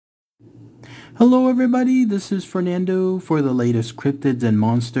Hello everybody, this is Fernando for the latest Cryptids and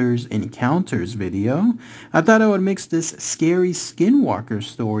Monsters Encounters video. I thought I would mix this scary Skinwalker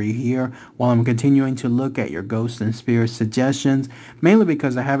story here while I'm continuing to look at your ghost and spirit suggestions, mainly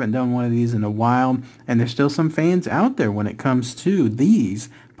because I haven't done one of these in a while and there's still some fans out there when it comes to these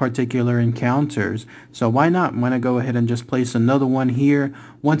particular encounters. So why not? I'm going to go ahead and just place another one here.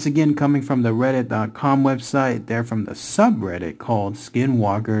 Once again, coming from the reddit.com website, they're from the subreddit called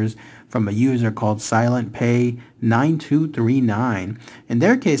Skinwalkers, from a user called SilentPay9239. In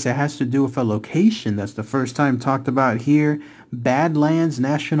their case, it has to do with a location that's the first time talked about here, Badlands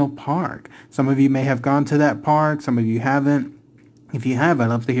National Park. Some of you may have gone to that park, some of you haven't. If you have, I'd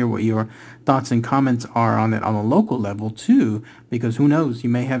love to hear what your thoughts and comments are on it on a local level too, because who knows, you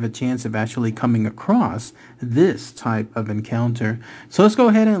may have a chance of actually coming across this type of encounter. So let's go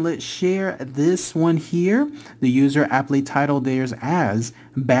ahead and let's share this one here. The user aptly titled theirs as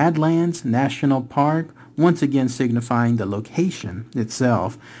Badlands National Park, once again signifying the location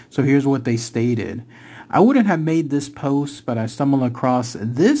itself. So here's what they stated. I wouldn't have made this post, but I stumbled across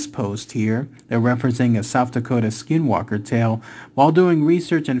this post here. They're referencing a South Dakota Skinwalker tale while doing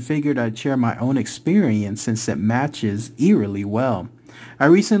research and figured I'd share my own experience since it matches eerily well. I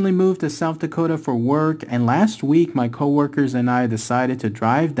recently moved to South Dakota for work, and last week my coworkers and I decided to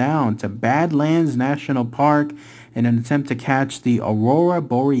drive down to Badlands National Park in an attempt to catch the Aurora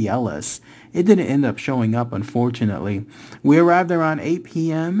Borealis. It didn't end up showing up, unfortunately. We arrived around 8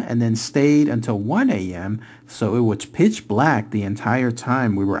 p.m. and then stayed until 1 a.m., so it was pitch black the entire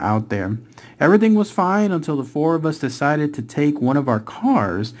time we were out there. Everything was fine until the four of us decided to take one of our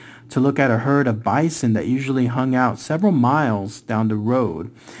cars to look at a herd of bison that usually hung out several miles down the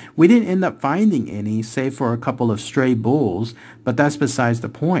road. We didn't end up finding any, save for a couple of stray bulls, but that's besides the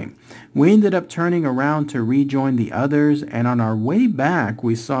point. We ended up turning around to rejoin the others, and on our way back,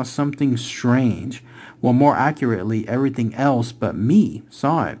 we saw something strange. Well, more accurately, everything else but me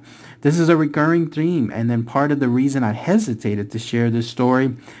saw it. This is a recurring theme, and then part of the reason I hesitated to share this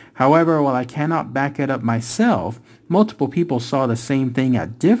story. However, while I cannot back it up myself, multiple people saw the same thing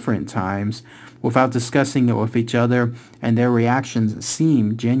at different times without discussing it with each other, and their reactions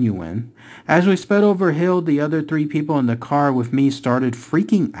seemed genuine. As we sped over a hill, the other three people in the car with me started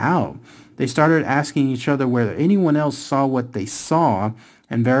freaking out. They started asking each other whether anyone else saw what they saw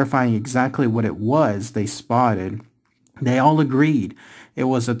and verifying exactly what it was they spotted. They all agreed. It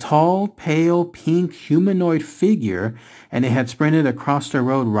was a tall, pale, pink humanoid figure, and it had sprinted across the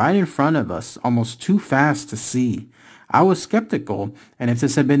road right in front of us, almost too fast to see. I was skeptical, and if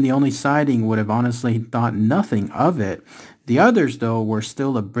this had been the only sighting, would have honestly thought nothing of it. The others, though, were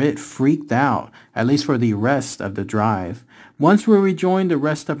still a bit freaked out, at least for the rest of the drive. Once we rejoined the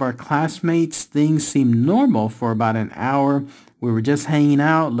rest of our classmates, things seemed normal for about an hour. We were just hanging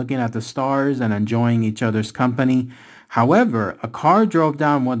out, looking at the stars, and enjoying each other's company. However, a car drove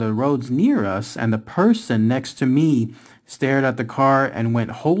down one of the roads near us, and the person next to me stared at the car and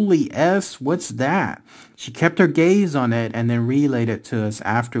went, "Holy S, what's that?" She kept her gaze on it and then relayed it to us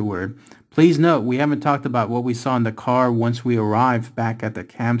afterward. Please note, we haven't talked about what we saw in the car once we arrived back at the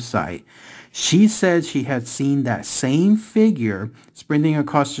campsite. She said she had seen that same figure sprinting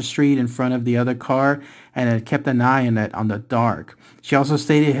across the street in front of the other car and had kept an eye on it on the dark. She also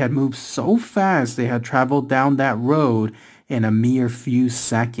stated it had moved so fast they had traveled down that road in a mere few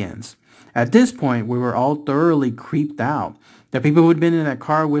seconds. At this point, we were all thoroughly creeped out. The people who had been in that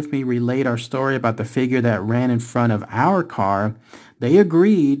car with me relayed our story about the figure that ran in front of our car. They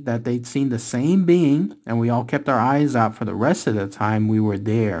agreed that they'd seen the same being, and we all kept our eyes out for the rest of the time we were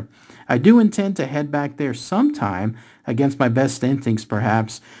there. I do intend to head back there sometime, against my best instincts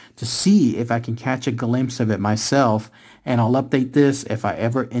perhaps, to see if I can catch a glimpse of it myself, and I'll update this if I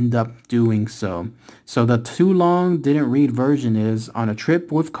ever end up doing so. So the too long didn't read version is, on a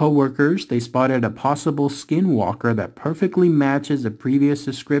trip with coworkers, they spotted a possible skinwalker that perfectly matches the previous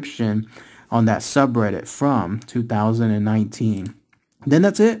description on that subreddit from 2019. Then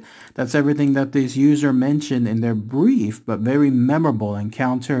that's it. That's everything that this user mentioned in their brief but very memorable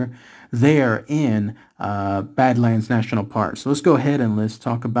encounter there in Badlands National Park. So let's go ahead and let's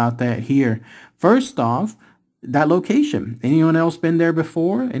talk about that here. First off, that location. Anyone else been there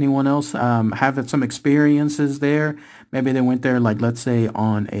before? Anyone else have some experiences there? Maybe they went there, like, let's say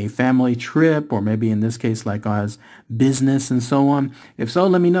on a family trip, or maybe in this case like as business and so on. If so,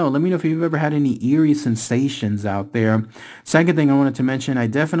 let me know. Let me know if you've ever had any eerie sensations out there. Second thing I wanted to mention, I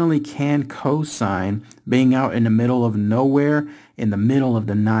definitely can co-sign being out in the middle of nowhere in the middle of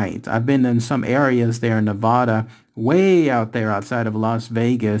the night. I've been in some areas there in Nevada, way out there outside of Las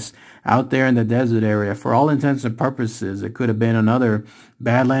Vegas, out there in the desert area. For all intents and purposes, it could have been another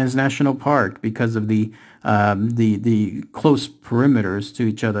Badlands National Park because of the close perimeters to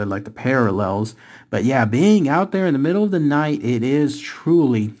each other, like the parallels. But yeah, being out there in the middle of the night, it is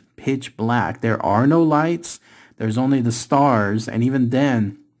truly pitch black. There are no lights. There's only the stars, and even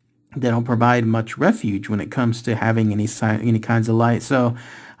then, they don't provide much refuge when it comes to having any kinds of light. So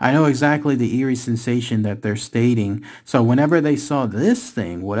I know exactly the eerie sensation that they're stating. So whenever they saw this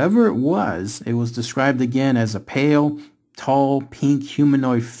thing, whatever it was described again as a pale, tall, pink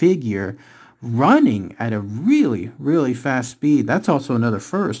humanoid figure running at a really, really fast speed. That's also another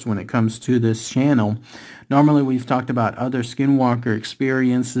first when it comes to this channel. Normally, we've talked about other Skinwalker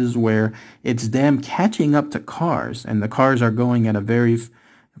experiences where it's them catching up to cars, and the cars are going at a very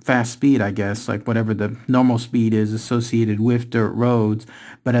fast speed, I guess, like whatever the normal speed is associated with dirt roads.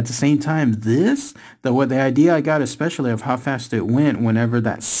 But at the same time, the idea I got especially of how fast it went whenever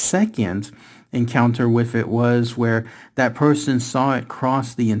that second encounter with it was where that person saw it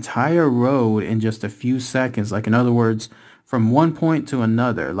cross the entire road in just a few seconds. Like, in other words, from one point to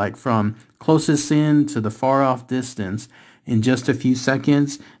another, like from closest in to the far off distance in just a few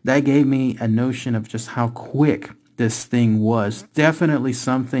seconds. That gave me a notion of just how quick this thing was. Definitely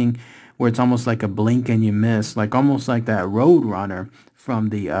something where it's almost like a blink and you miss, like almost like that Roadrunner from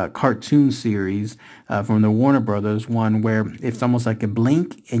the cartoon series from the Warner Brothers one, where it's almost like a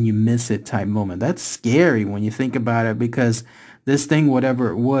blink and you miss it type moment. That's scary when you think about it, because this thing, whatever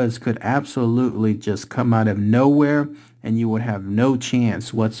it was, could absolutely just come out of nowhere and you would have no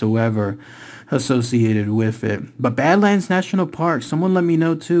chance whatsoever associated with it. But Badlands National Park, someone let me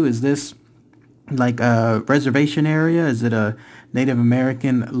know too, is this like a reservation area? Is it a Native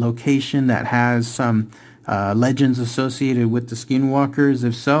American location that has some legends associated with the Skinwalkers?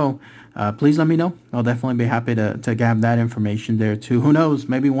 If so, please let me know. I'll definitely be happy to grab that information there too. Who knows?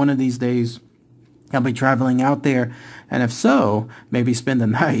 Maybe one of these days I'll be traveling out there, and if so, maybe spend the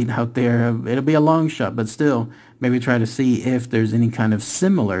night out there. It'll be a long shot, but still, maybe try to see if there's any kind of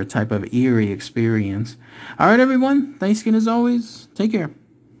similar type of eerie experience. All right, everyone. Thanks again as always. Take care.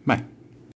 Bye.